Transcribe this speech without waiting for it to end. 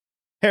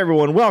Hey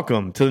everyone,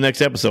 welcome to the next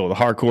episode of the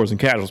Hardcores and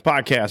Casuals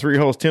podcast. We're your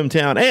hosts, Tim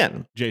Town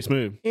and Jay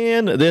Smooth.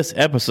 In this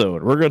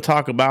episode, we're going to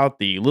talk about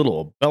the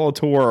little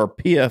Bellator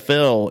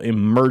PFL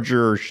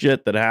emerger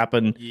shit that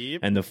happened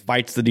and the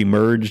fights that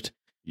emerged.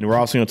 And we're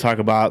also going to talk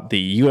about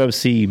the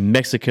UFC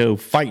Mexico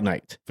Fight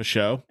Night. For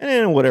sure.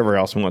 And whatever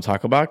else we want to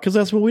talk about, because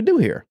that's what we do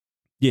here.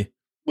 Yeah.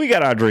 We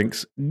got our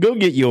drinks. Go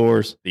get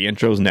yours. The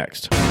intro's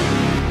next.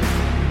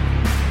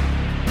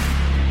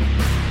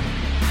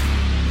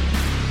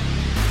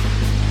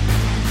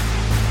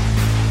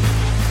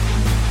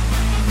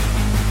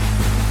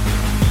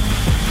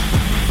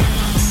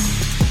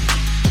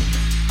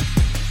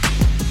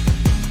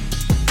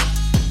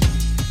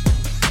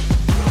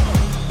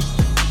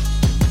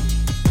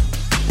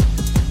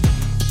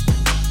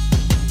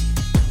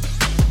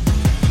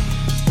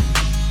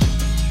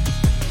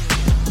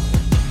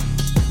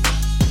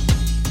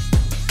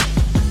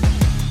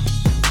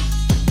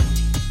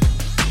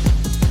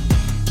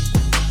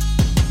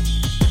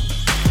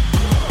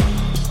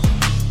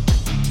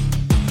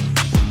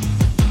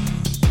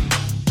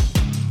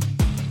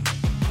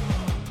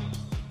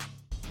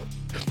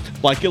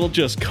 Like it'll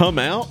just come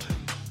out?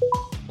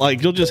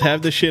 Like you'll just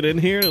have this shit in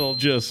here and it'll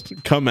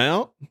just come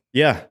out?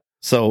 Yeah.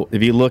 So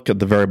if you look at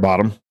the very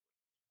bottom,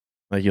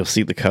 like you'll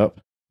see the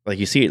cup. Like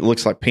you see it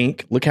looks like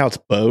pink. Look how it's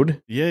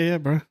bowed. Yeah,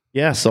 bro.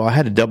 Yeah, so I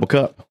had a double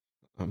cup.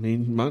 I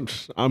mean,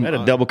 I had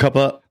a double cup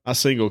up. I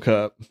single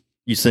cup.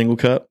 You single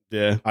cup?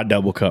 Yeah. I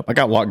double cup. I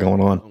got a lot going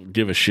on. I don't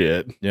give a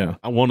shit. Yeah.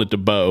 I want it to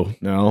bow.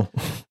 No.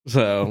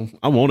 So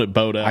I want it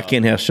bowed out. I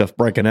can't have stuff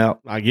breaking out.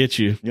 I get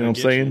you. You know what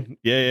I'm saying?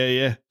 You.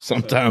 Yeah.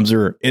 Sometimes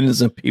there are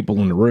innocent people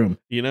in the room.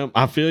 You know,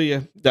 I feel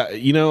you.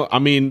 I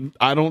mean,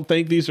 I don't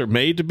think these are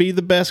made to be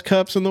the best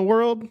cups in the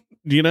world.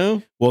 You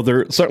know? Well,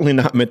 they're certainly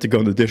not meant to go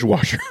in the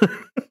dishwasher.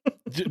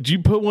 Did you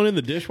put one in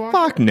the dishwasher?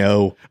 Fuck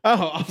no.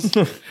 Oh,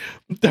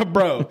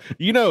 bro,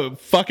 you know,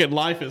 fucking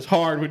life is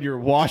hard when you're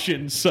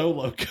washing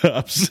solo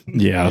cups.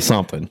 Yeah,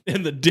 something.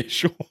 In the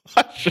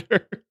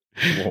dishwasher.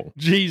 Whoa.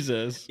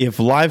 Jesus. If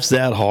life's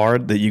that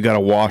hard that you got to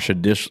wash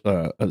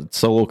a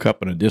solo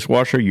cup in a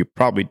dishwasher, you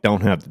probably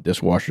don't have the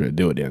dishwasher to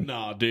do it in.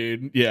 No,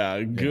 dude.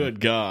 Yeah, good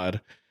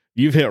God.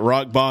 You've hit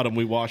rock bottom.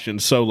 We washing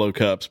solo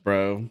cups,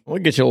 bro. We'll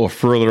get you a little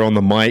further on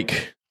the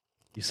mic.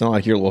 You sound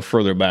like you're a little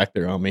further back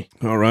there on me.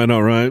 All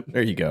right.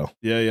 There you go.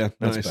 Yeah.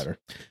 That's nice. better.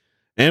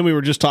 And we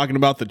were just talking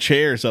about the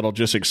chairs that'll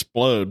just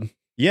explode.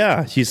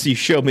 Yeah, you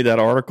showed me that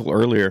article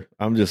earlier.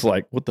 I'm just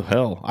like, what the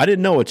hell? I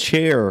didn't know a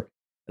chair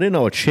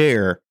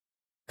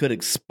could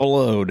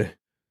explode.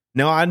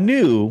 Now, I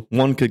knew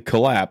one could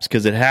collapse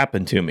because it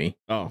happened to me.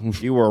 Oh.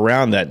 You were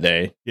around that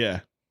day.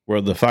 Yeah.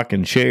 Where the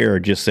fucking chair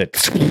just said,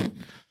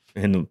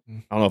 and I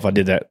don't know if I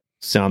did that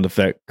sound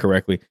effect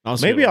correctly.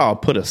 Maybe I'll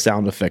put a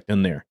sound effect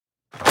in there.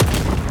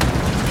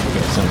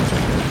 Sound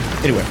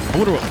effect. Anyway, I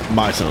wonder what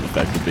my sound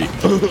effect would be.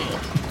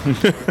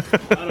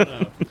 I don't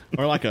know.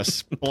 Or like a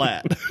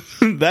splat.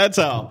 That's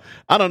how.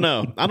 I don't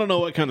know. I don't know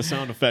what kind of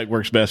sound effect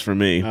works best for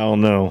me. I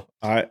don't know.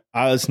 I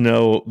just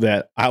know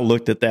that I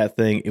looked at that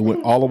thing. It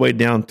went all the way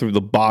down through the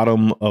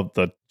bottom of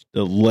the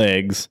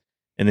legs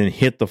and then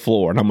hit the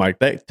floor. And I'm like,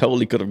 that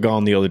totally could have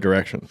gone the other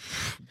direction.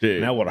 Dude.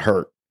 And that would have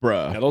hurt.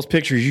 Bruh. Now, those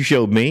pictures you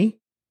showed me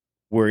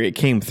where it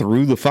came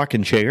through the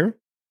fucking chair.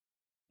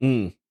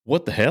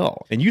 What the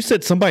hell? And you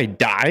said somebody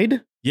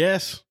died?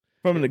 Yes.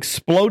 From an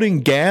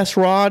exploding gas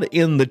rod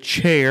in the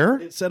chair?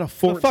 It said a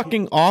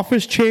fucking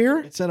office chair?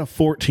 It said a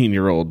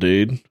 14-year-old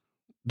dude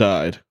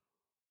died.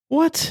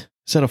 What?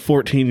 It said a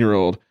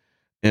 14-year-old.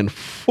 And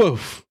whoa.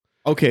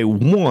 Okay,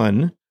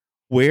 one,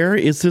 where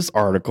is this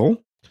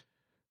article?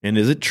 And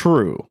is it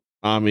true?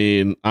 I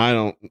mean, I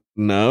don't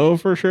know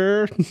for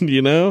sure.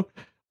 You know?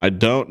 I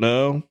don't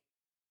know.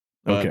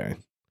 Okay.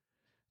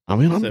 I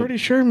mean, I'm pretty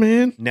sure,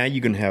 man. Now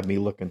you can have me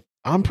looking.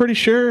 I'm pretty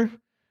sure.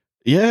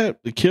 Yeah,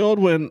 killed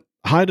when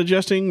height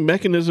adjusting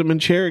mechanism in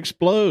chair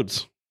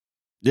explodes.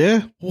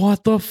 Yeah.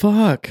 What the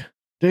fuck?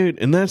 Dude,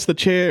 and that's the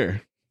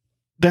chair.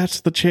 That's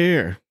the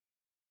chair.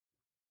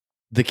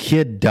 The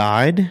kid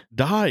died?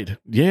 Died.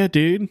 Yeah,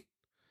 dude.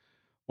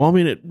 Well, I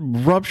mean, it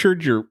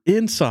ruptured your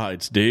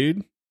insides,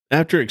 dude.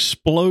 After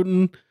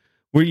exploding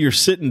where you're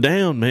sitting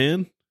down,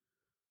 man.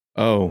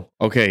 Oh,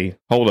 okay.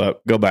 Hold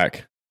up. Go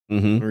back.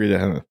 Read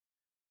that.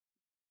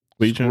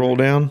 Scroll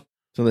down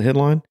to the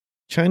headline.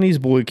 Chinese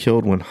boy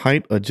killed when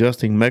height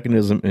adjusting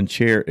mechanism in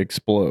chair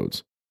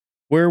explodes.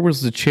 Where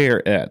was the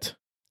chair at?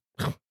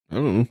 I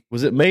don't know.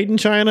 Was it made in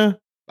China?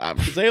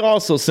 They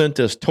also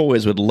sent us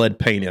toys with lead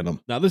paint in them.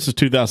 Now this is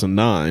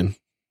 2009.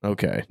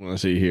 Okay.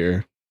 Let's see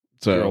here.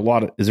 So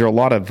is there a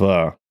lot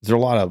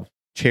of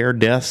chair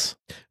deaths?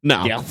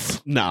 No.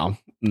 Deaths? No.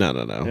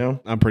 Yeah?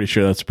 I'm pretty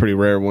sure that's a pretty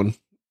rare one.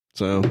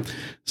 So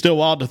still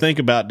wild to think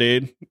about,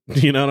 dude.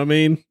 You know what I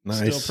mean? Nice.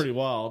 Still pretty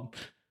wild.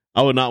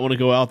 I would not want to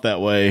go out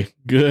that way.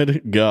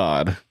 Good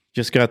God.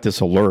 Just got this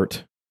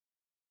alert.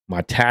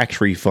 My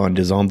tax refund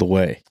is on the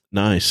way.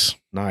 Nice.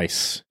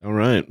 Nice. All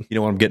right. You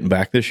know what I'm getting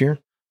back this year?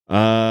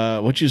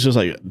 What you just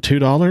like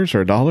 $2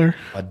 or $1?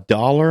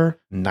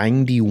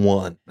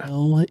 $1.91.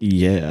 Oh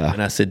yeah.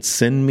 And I said,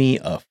 send me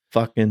a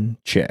fucking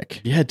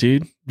check. Yeah,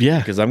 dude. Yeah,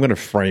 because I'm gonna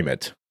frame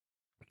it.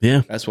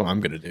 Yeah, that's what I'm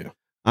gonna do.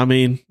 I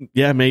mean,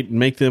 yeah,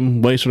 make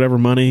them waste whatever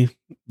money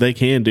they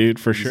can, dude,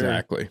 for sure.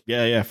 Exactly.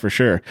 Yeah, for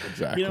sure.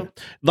 Exactly. You know,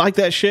 like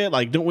that shit.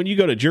 Like, when you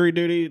go to jury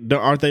duty,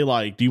 aren't they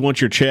like, do you want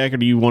your check or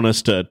do you want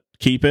us to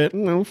keep it?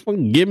 No,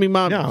 give me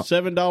my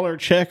 $7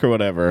 check or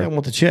whatever. Yeah, I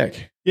want the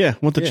check. Yeah,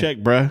 want the check,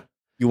 bruh.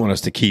 You want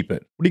us to keep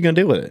it? What are you gonna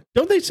do with it?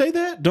 Don't they say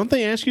that? Don't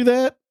they ask you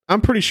that?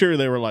 I'm pretty sure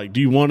they were like,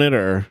 do you want it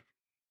or?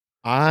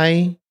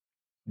 I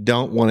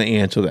don't want to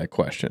answer that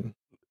question.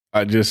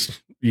 I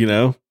just,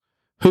 who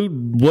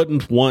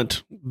wouldn't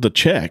want the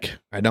check?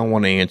 I don't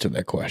want to answer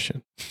that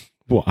question.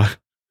 Why?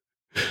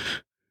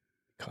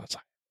 Because I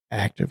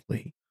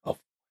actively avoid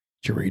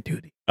jury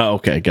duty. Oh,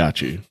 okay.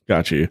 Got you.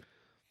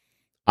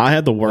 I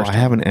had the worst. Well, I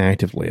haven't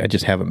actively. I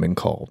just haven't been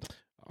called.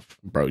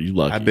 Bro, you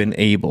lucky. I've been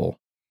able.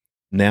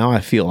 Now I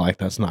feel like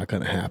that's not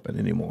going to happen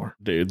anymore.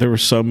 Dude, there were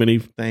so many.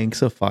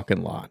 Thanks a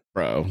fucking lot.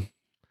 Bro.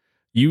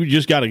 You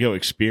just got to go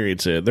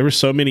experience it. There were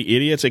so many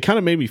idiots. It kind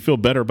of made me feel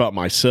better about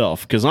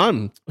myself because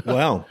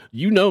well,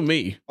 you know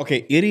me.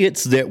 Okay,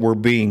 idiots that were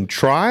being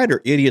tried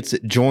or idiots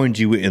that joined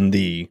you in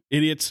the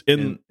idiots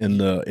in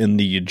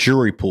the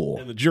jury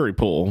pool. In the jury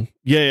pool.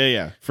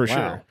 Yeah, for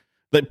sure.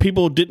 That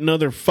people didn't know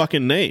their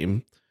fucking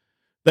name.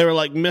 They were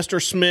like, Mr.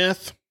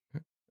 Smith.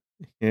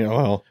 Yeah,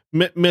 well,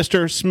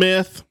 Mr.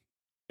 Smith.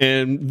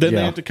 And then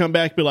they have to come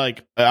back and be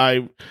like,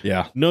 I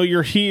know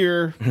you're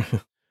here.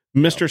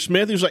 Mr.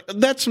 Smith, he was like,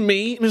 that's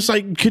me. And it's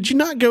like, could you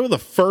not go the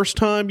first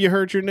time you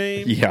heard your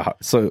name? Yeah.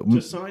 So,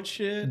 to sign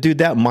shit? Dude,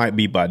 that might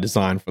be by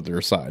design for their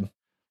side.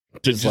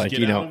 Just like,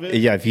 get out of it?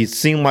 Yeah, if you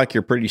seem like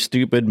you're pretty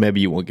stupid, maybe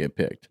you won't get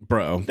picked.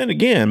 Bro. Then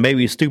again,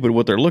 maybe it's stupid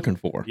what they're looking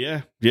for.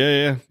 Yeah.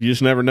 You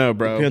just never know,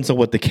 bro. Depends on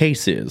what the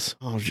case is.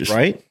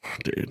 Right?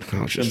 Dude.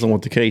 Depends on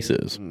what the case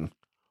is.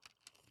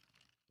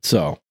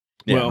 So,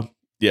 yeah. Well,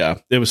 yeah,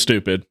 it was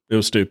stupid.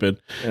 It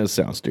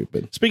sounds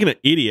stupid. Speaking of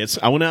idiots,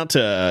 I went out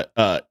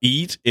to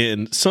eat,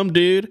 and some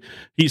dude,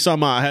 he saw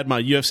I had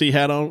my UFC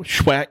hat on,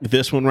 schwack,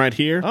 this one right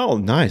here. Oh,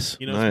 nice.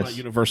 It's my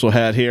Universal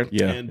hat here.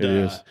 Yeah, and, it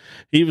is.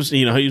 He was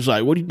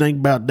like, what do you think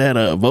about that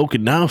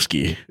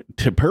Volkanovski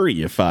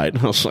Topuria fight?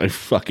 And I was like,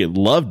 fucking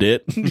loved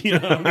it. You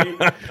know what I mean?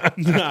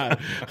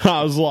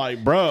 I was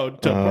like, bro,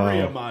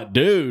 Topuria, my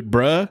dude,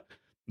 bruh.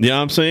 You know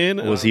what I'm saying?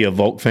 Was he a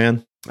Volk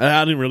fan?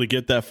 I didn't really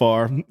get that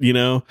far,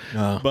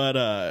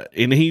 but,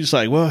 and he's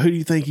like, well, who do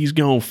you think he's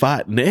going to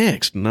fight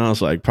next? And I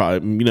was like,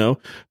 probably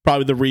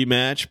the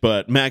rematch,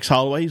 but Max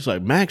Holloway. He's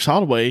like, Max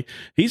Holloway,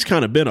 he's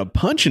kind of been a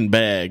punching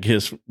bag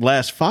his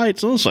last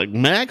fights. And I was like,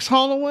 Max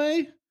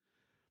Holloway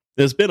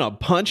has been a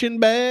punching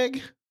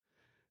bag?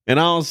 And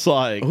I was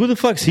like, who the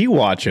fuck's he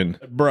watching?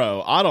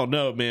 Bro, I don't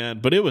know, man,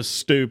 but it was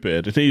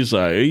stupid. And he's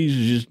like,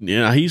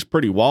 he's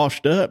pretty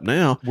washed up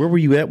now. Where were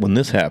you at when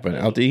this happened?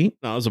 Out to eat?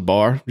 No, it was a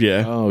bar.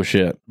 Yeah. Oh,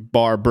 shit.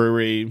 Bar,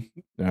 brewery,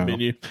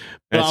 menu.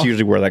 That's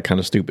usually where that kind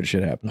of stupid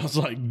shit happens. I was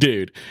like,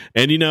 dude.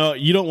 And you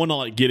don't want to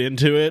like get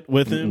into it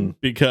with him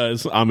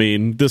because, I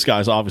mean, this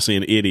guy's obviously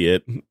an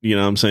idiot. You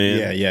know what I'm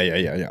saying?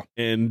 Yeah.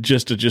 And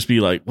just to be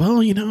like,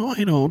 well,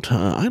 I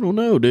don't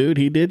know, dude.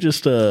 He did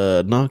just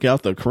knock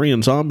out the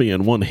Korean zombie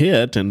in one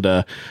hit and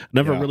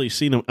never really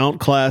seen him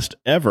outclassed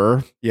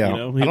ever. Yeah. I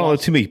don't know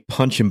too many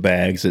punching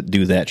bags that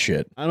do that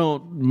shit.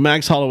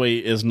 Max Holloway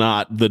is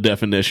not the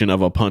definition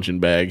of a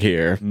punching bag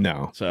here.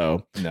 No.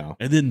 So, no.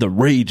 And then the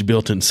rage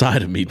built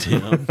inside of me,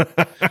 Tim. You know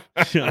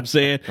what I'm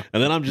saying?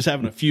 And then I'm just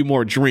having a few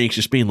more drinks,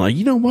 just being like,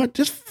 you know what?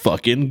 This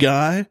fucking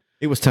guy.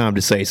 It was time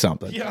to say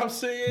something. You know what I'm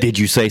saying? Did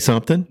you say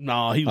something?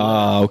 No, he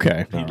left.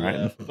 Okay. He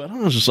left. But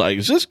I was just like,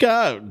 is this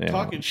guy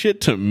talking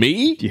shit to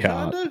me?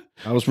 Yeah. Kinda?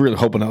 I was really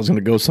hoping I was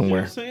going to go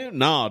somewhere. You know what I'm saying?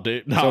 No,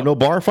 dude. No. So no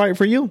bar fight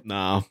for you?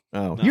 No.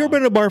 Oh. You ever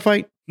been in a bar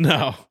fight?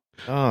 No.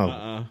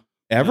 Oh.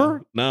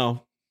 Ever?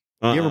 No.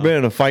 You ever been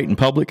in a fight in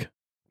public?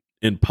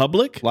 In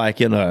public? Like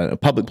in a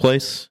public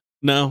place?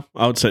 No.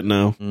 I would say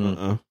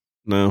no.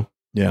 No.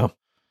 Yeah.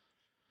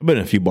 I've been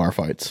in a few bar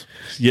fights.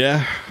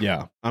 Yeah.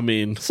 Yeah. I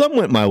mean, some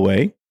went my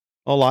way.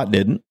 A lot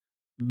didn't.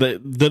 Do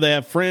they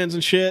have friends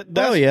and shit?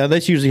 Yeah.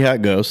 That's usually how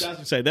it goes. I was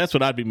gonna say, that's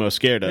what I'd be most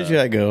scared of. That's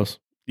how it goes.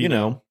 You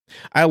know,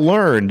 I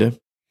learned,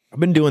 I've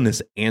been doing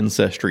this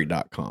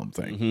Ancestry.com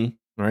thing,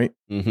 right?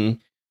 Mm-hmm.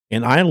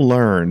 And I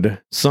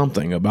learned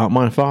something about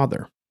my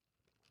father.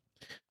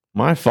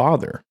 My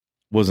father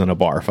was in a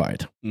bar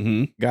fight.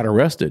 Got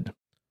arrested.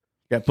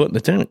 Got put in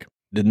the tank.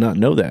 Did not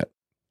know that.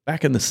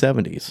 Back in the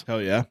 70s.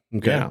 Hell yeah.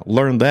 Okay. Yeah,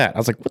 learned that. I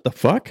was like, what the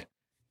fuck?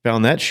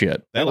 Found that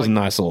shit. That was a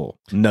nice little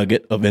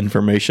nugget of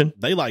information.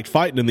 They liked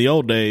fighting in the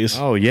old days.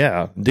 Oh,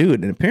 yeah.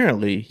 Dude, and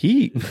apparently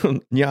he,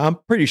 I'm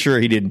pretty sure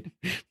he did.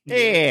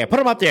 Hey, put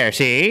him up there,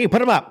 see?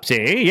 Put him up,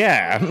 see?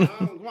 Yeah.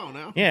 Come on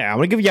now. Yeah, I'm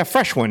going to give you a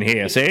fresh one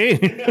here, see?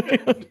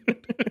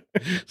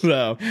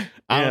 So,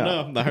 I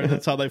don't know. I heard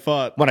that's how they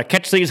fought. Want to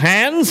catch these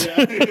hands?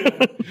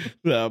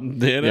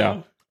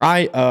 Yeah.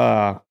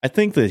 I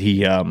think that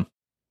he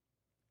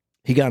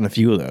got in a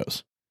few of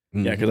those.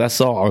 Yeah, because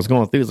I was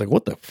going through, it's like,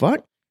 what the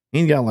fuck?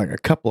 He's got like a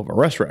couple of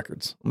arrest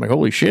records. I'm like,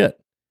 holy shit.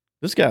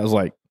 This guy's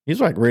like, he's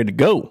like ready to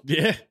go.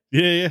 Yeah.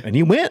 And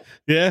he went.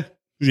 Yeah.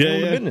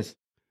 Business.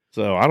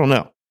 So I don't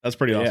know. That's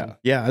pretty awesome.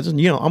 Yeah. I just,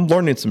 I'm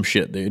learning some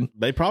shit, dude.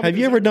 They probably have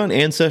you ever done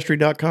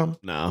Ancestry.com?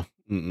 No.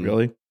 Mm-mm.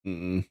 Really?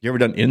 Mm-mm. You ever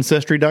done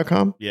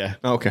Ancestry.com? Yeah.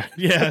 Okay.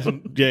 Yeah.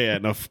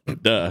 No.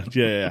 Duh.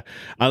 Yeah.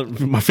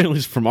 My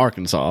family's from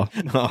Arkansas.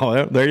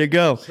 Oh, there you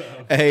go. So.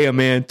 Hey,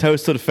 man,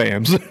 toast to the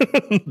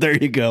fams. There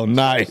you go.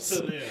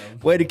 Nice.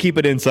 Way to keep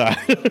it inside.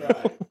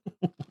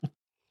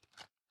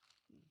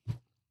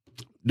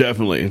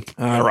 Definitely.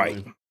 All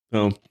right.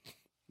 So,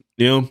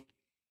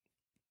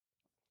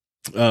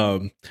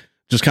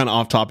 just kind of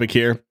off topic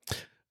here.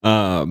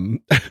 My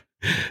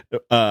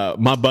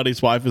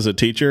buddy's wife is a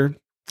teacher,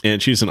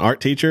 and she's an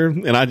art teacher,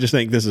 and I just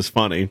think this is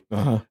funny.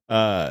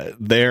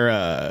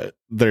 They're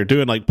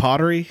doing like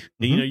pottery.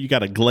 Mm-hmm. You got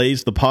to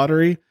glaze the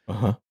pottery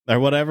or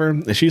whatever.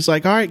 And she's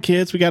like, "All right,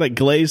 kids, we got to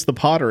glaze the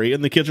pottery,"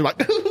 and the kids are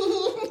like.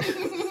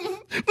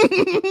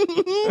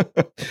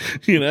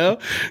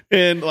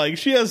 And like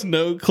she has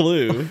no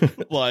clue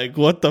like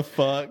what the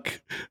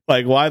fuck,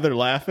 like why they're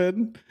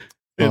laughing.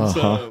 And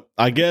so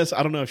I guess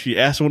I don't know if she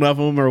asked one of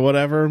them or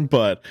whatever,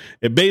 but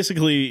it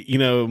basically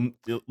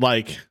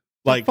like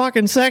a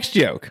fucking sex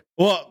joke.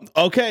 Well,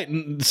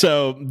 okay,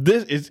 so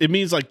it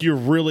means like you're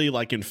really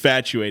like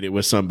infatuated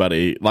with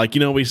somebody, like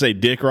we say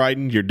dick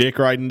riding, you're dick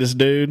riding this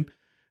dude,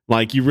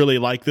 like you really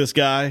like this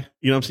guy,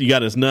 what I'm saying, you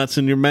got his nuts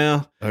in your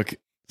mouth. Okay.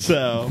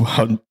 So, so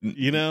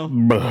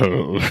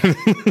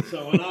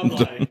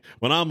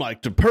when I'm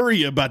like,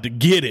 Tapuria about to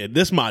get it,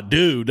 this my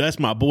dude, that's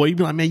my boy, you'd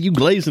be like, man, you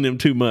glazing him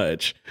too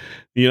much.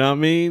 You know what I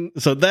mean?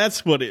 So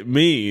that's what it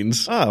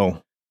means.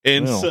 Oh.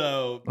 And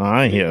so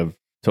I have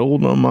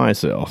told on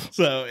myself.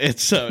 So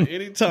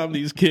anytime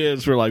these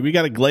kids were like, we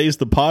got to glaze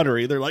the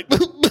pottery, they're like,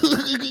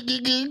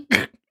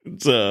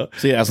 so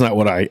see, that's not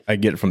what I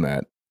get from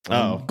that.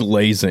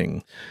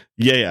 Glazing.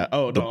 Yeah.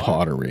 Oh, the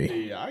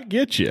pottery. I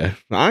get you.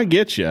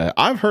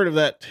 I've heard of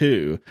that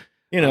too.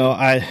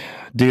 I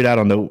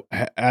don't know.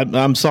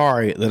 I'm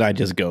sorry that I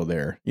just go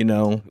there.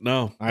 No,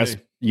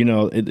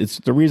 it's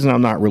the reason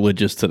I'm not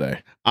religious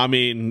today. I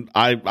mean,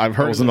 I've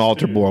heard. I was an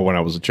altar boy when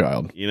I was a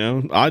child.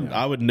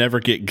 I would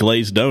never get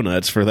glazed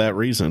donuts for that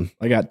reason.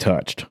 I got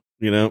touched.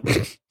 A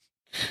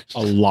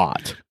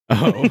lot.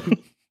 Oh.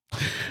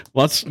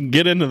 Let's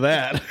get into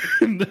that.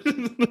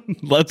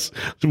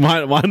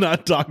 Why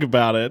not talk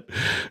about it?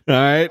 All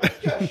right. I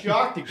got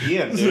shocked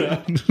again,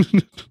 dude.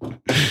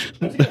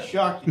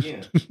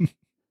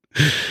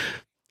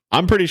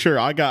 I'm pretty sure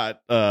I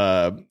got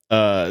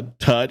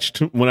touched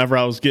whenever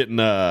I was getting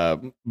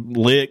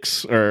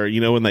licks, or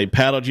when they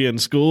paddled you in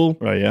school.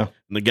 Oh yeah.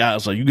 And the guy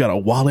was like, "You got a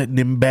wallet in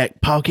them back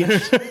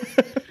pockets?"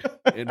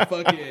 And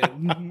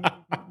fucking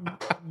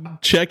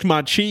checked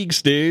my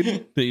cheeks,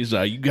 dude. He's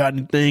like, "You got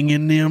anything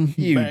in them?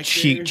 You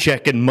cheek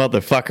checking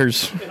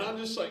motherfuckers." And I'm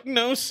just like,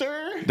 "No,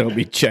 sir. Don't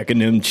be checking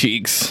them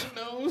cheeks."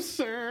 No,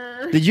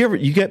 sir. Did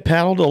you get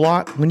paddled a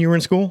lot when you were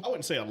in school? I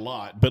wouldn't say a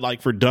lot, but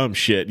like for dumb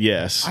shit,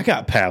 yes. I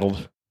got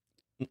paddled,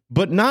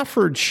 but not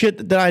for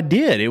shit that I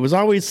did. It was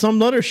always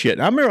some other shit.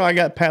 I remember I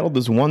got paddled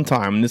this one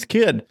time, and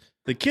the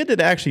kid that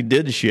actually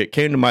did the shit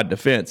came to my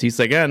defense. He's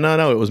like,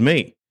 no, it was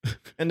me.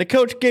 And the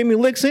coach gave me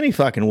licks any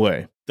fucking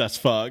way. That's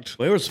fucked.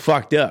 Well, it was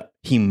fucked up.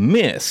 He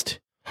missed.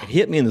 It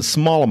hit me in the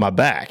small of my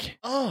back.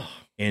 Oh.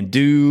 And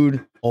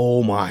dude,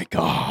 oh my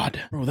God.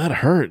 Bro, that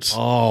hurts.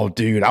 Oh,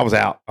 dude, I was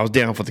out. I was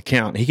down for the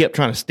count. He kept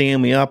trying to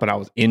stand me up, and I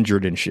was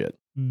injured and shit.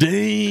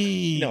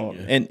 Dang.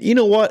 And you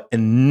know what?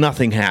 And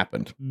nothing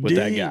happened with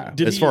that guy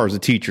as far as the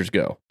teachers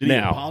go. Did he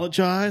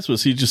apologize?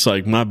 Was he just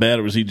like, my bad?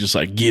 Or was he just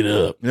like, get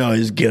up? No,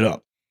 just get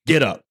up.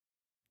 Get up.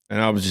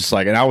 And I was just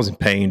like, and I was in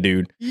pain,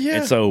 dude. Yeah.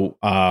 And so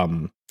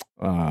I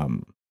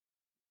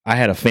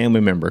had a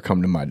family member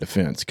come to my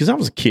defense because I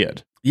was a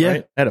kid. Yeah.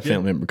 Right? I had a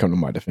family member come to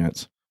my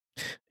defense.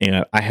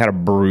 And I had a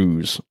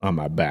bruise on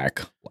my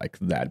back like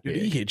that big.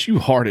 Dude, he hit you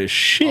hard as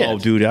shit. Oh,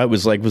 dude, it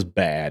was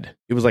bad.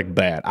 It was like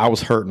bad. I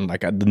was hurting. Like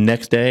the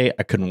next day,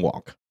 I couldn't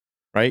walk.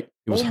 Right?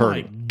 It was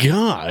hurting. My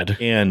God.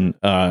 And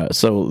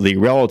so the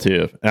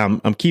relative,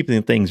 I'm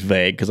keeping things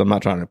vague because I'm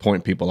not trying to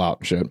point people out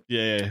and shit.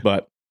 Yeah.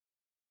 But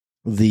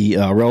the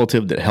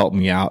relative that helped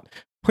me out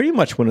pretty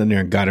much went in there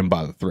and got him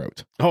by the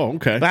throat. Oh,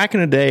 okay. Back in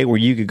the day where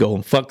you could go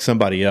and fuck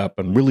somebody up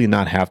and really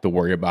not have to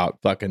worry about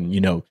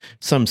fucking,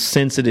 some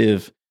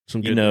sensitive,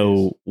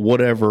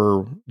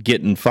 whatever,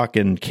 getting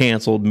fucking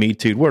canceled, Me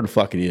Too, where the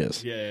fuck it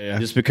is. Yeah.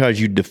 Just because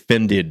you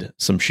defended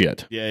some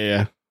shit.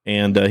 Yeah.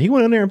 And he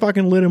went in there and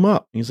fucking lit him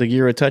up. He's like,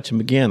 "You're gonna touch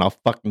him again, I'll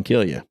fucking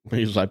kill you."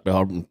 He's like,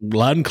 loud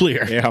and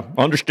clear. Yeah,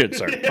 understood,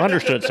 sir.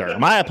 Understood, sir.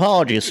 My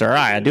apologies, sir.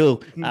 I do.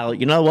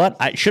 You know what?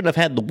 I shouldn't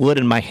have had the wood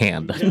in my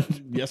hand.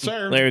 Yes,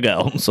 sir. There you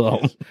go.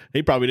 So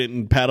he probably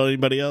didn't paddle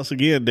anybody else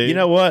again, dude. You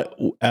know what?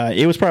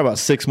 It was probably about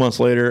 6 months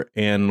later,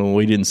 and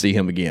we didn't see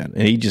him again,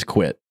 and he just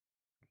quit.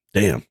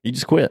 Damn, he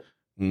just quit.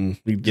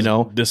 He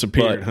just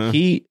disappeared.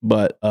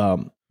 But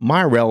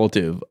my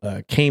relative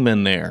came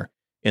in there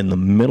in the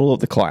middle of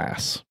the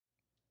class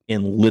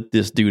and lit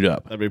this dude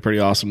up. That'd be pretty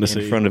awesome to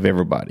see in front of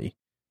everybody.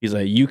 He's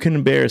like, you can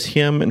embarrass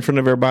him in front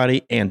of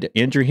everybody, and to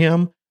injure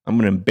him, I'm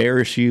going to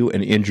embarrass you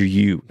and injure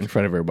you in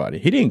front of everybody.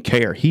 He didn't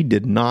care. He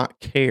did not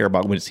care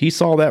about when he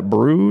saw that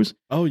bruise.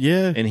 Oh,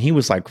 yeah. And he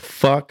was like,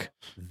 fuck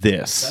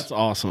this. That's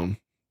awesome.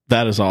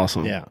 That is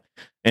awesome. Yeah.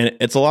 And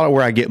it's a lot of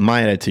where I get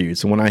my attitude.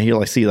 So when I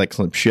hear, see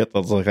some shit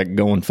that's like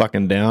going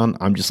fucking down,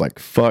 I'm just like,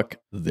 fuck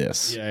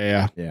this.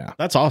 Yeah.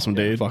 That's awesome,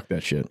 dude. Fuck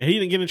that shit. And he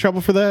didn't get in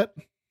trouble for that?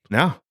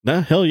 No.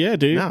 Hell yeah,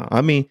 dude. No,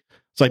 I mean,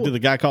 it's like, did the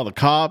guy call the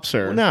cops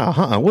or? No,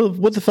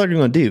 what the fuck are you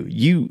going to do?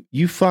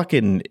 You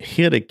fucking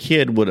hit a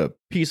kid with a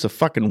piece of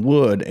fucking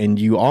wood and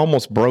you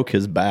almost broke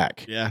his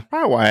back. Yeah.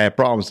 Probably why I had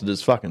problems to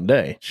this fucking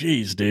day.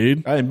 Jeez,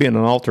 dude. I ain't being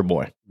an altar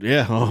boy.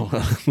 Yeah. Oh,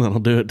 that'll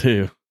do it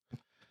too.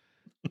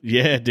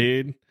 Yeah,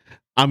 dude.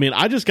 I mean,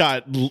 I just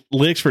got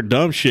licks for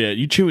dumb shit.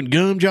 You chewing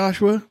gum,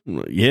 Joshua?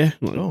 Like, yeah.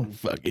 Like,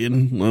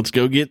 fucking, let's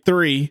go get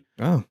 3.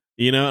 Oh.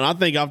 You know, and I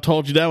think I've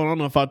told you that one. I don't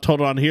know if I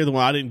told it on here, the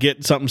one I didn't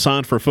get something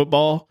signed for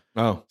football.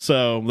 Oh.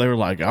 So they were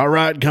like, all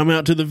right, come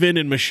out to the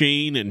vending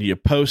machine, and you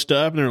post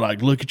up, and they're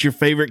like, look at your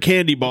favorite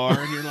candy bar.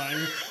 And you're like,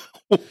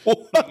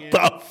 what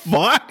the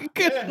fuck?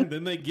 Yeah,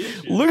 then they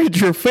get you. Look at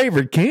your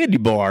favorite candy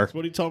bar. That's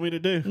what he told me to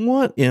do.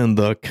 What in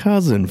the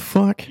cousin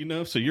fuck? You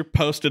know, so you're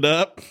posted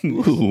up,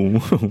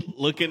 Ooh.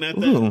 looking at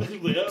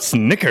that.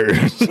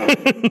 Snickers.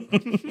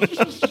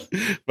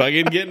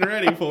 Fucking getting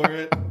ready for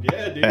it.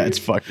 Yeah, dude. That's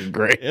fucking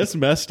great. It's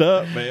messed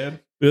up, man.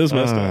 It was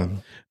messed up.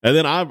 And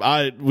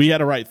then we had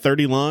to write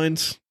 30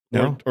 lines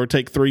or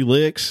take 3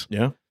 licks.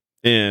 Yeah.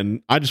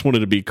 And I just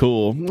wanted to be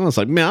cool. I was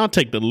like, man, I'll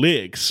take the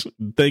licks,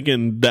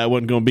 thinking that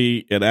wasn't going to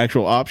be an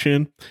actual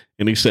option.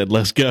 And he said,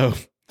 let's go.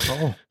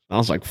 Oh. I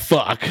was like,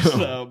 fuck.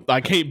 So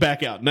I came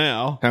back out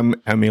now.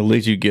 How many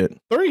licks you get?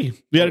 3.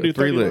 We had to do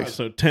 3 licks. licks.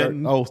 So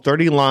 10.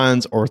 30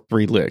 lines or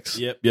 3 licks.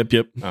 Yep.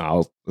 Oh, I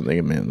was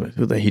thinking, man,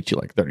 they hit you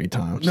like 30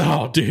 times.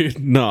 No, dude.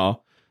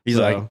 No. He's like,